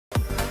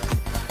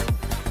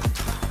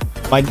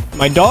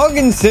My dog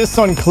insists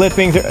on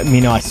clipping through.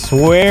 Mino, I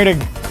swear to.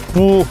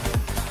 Ooh.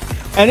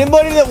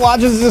 Anybody that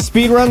watches this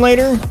speedrun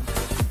later,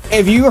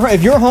 if your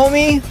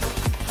homie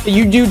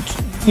you do,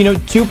 you know,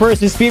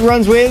 2-person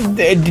speedruns with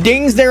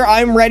dings their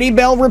 "I'm ready"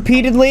 bell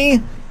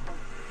repeatedly,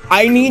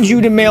 I need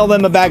you to mail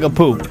them a bag of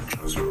poop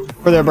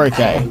for their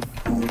birthday.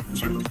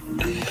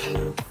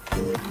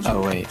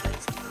 Oh wait.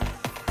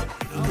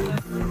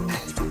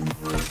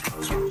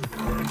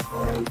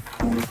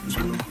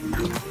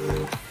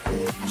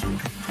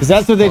 Because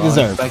that's what they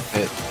deserve.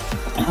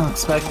 I'll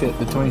expect it.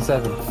 The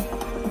 27th.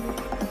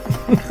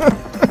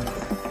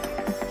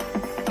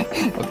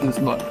 Of this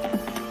month.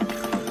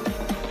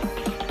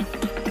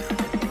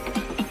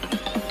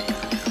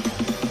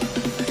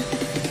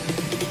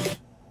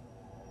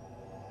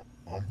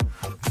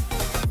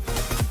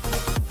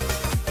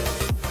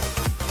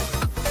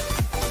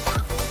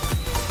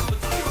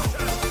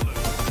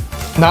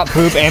 Not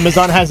poop.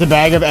 Amazon has a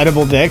bag of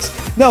edible dicks.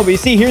 No, but you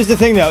see, here's the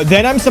thing though.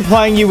 Then I'm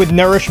supplying you with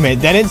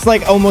nourishment. Then it's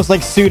like almost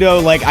like pseudo,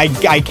 like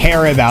I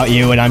care about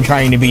you and I'm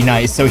trying to be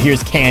nice, so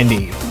here's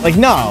candy. Like,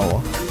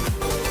 no.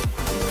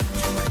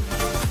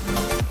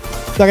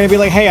 It's not gonna be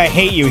like, hey, I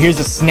hate you, here's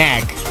a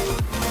snack.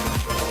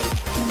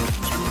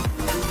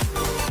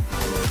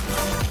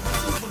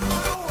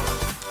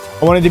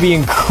 I want it to be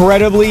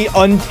incredibly,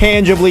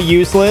 untangibly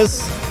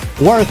useless,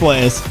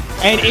 worthless,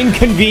 and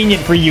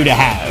inconvenient for you to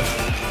have.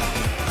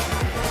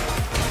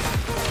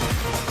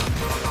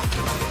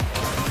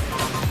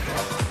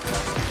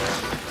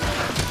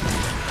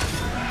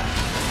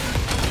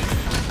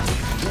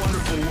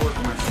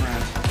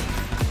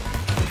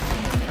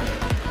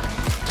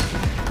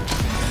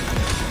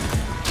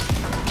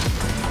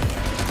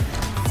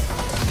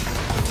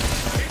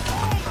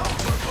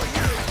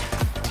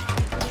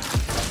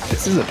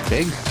 This is a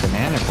big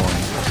banana coin.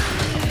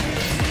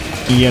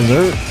 Yes,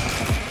 sir.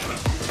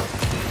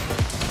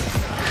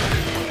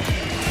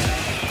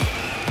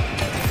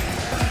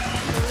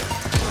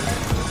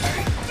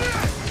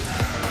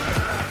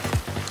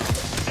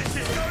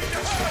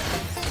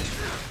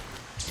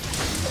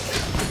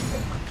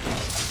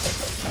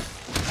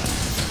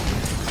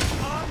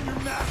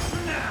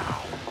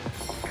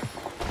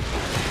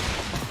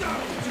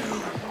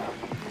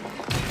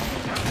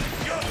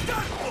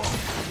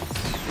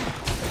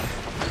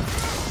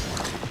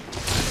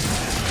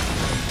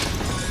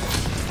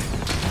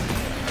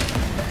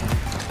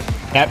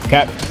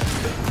 Cap.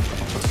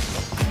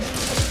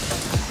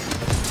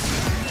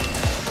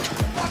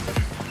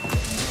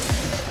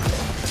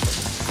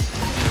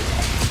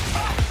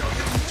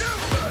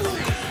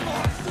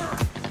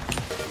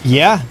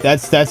 Yeah,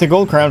 that's a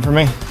gold crown for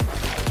me.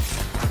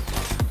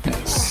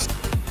 Nice.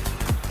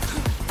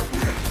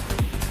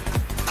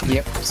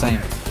 Yep,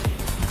 same.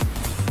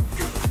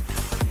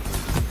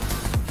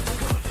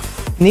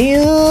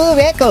 New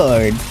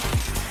record.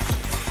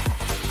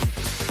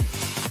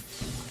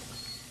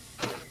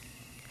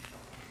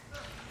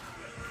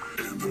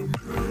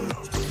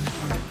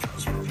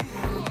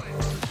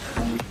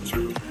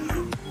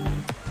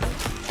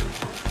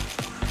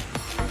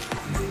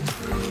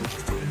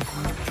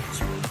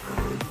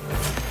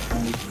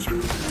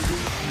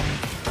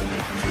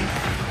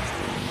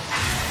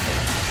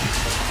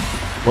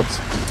 Whoops.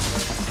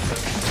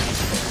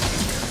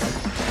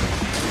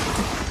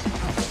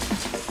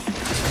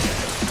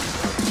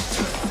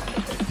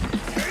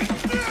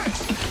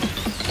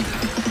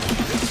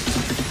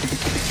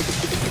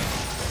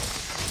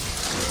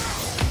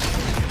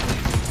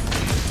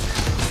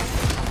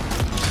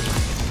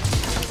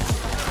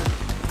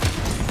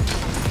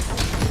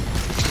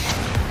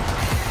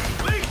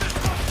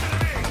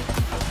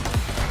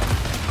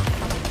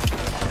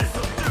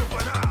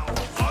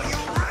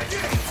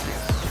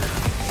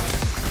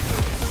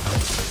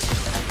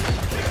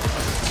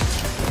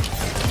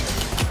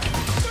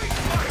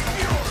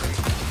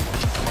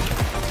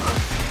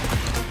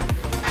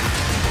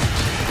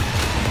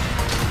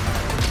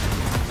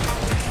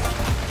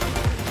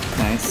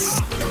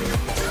 Nice.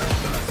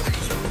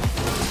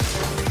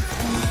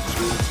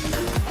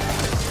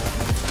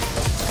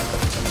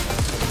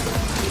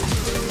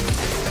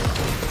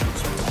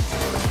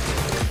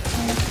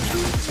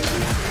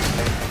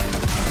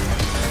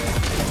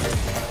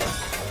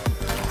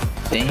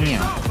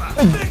 Damn.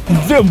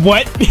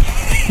 What?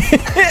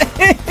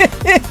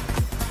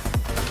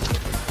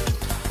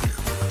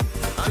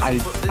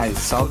 I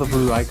saw the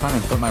blue icon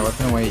and put my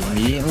weapon away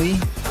immediately,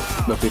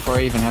 but before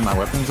I even had my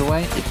weapons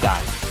away, it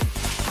died.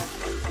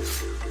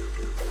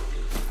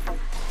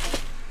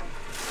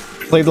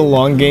 Play the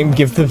long game,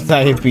 give them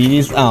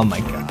diabetes. Oh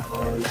my god.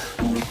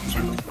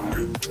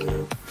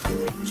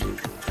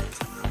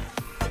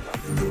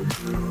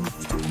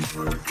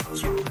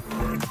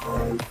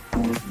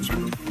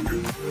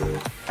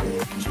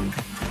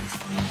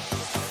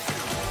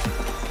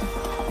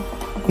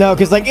 No,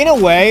 because like in a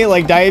way,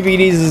 like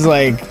diabetes is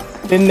like,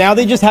 and now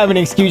they just have an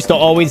excuse to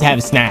always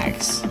have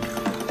snacks.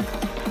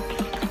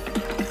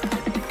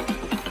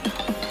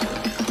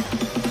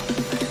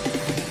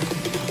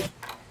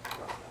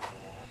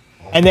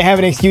 And they have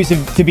an excuse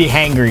to be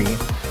hangry,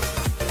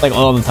 like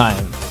all the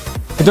time.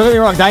 Don't get me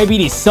wrong,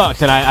 diabetes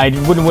sucks, and I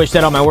wouldn't wish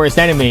that on my worst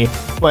enemy.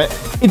 But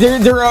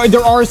there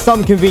are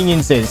some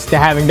conveniences to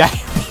having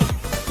diabetes.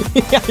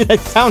 That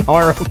sound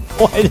horrible.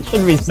 I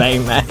shouldn't be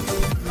saying that.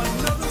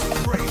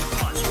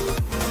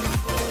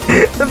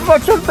 The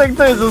fucked up thing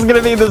too is this is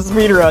gonna be the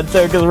speedrun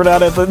too, because we're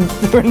not at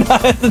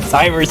the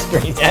timer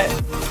screen yet.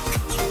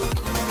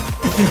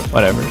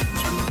 Whatever.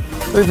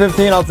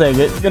 3:15, I'll take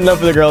it. Good enough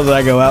for the girls that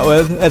I go out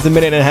with. That's a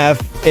minute and a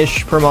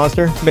half-ish per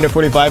monster. Minute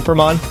 45 per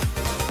mon.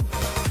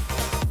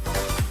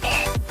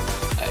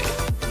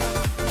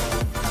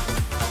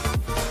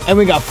 And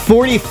we got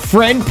 40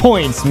 friend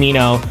points,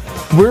 Mino.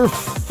 We're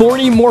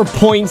 40 more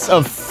points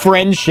of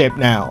friendship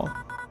now.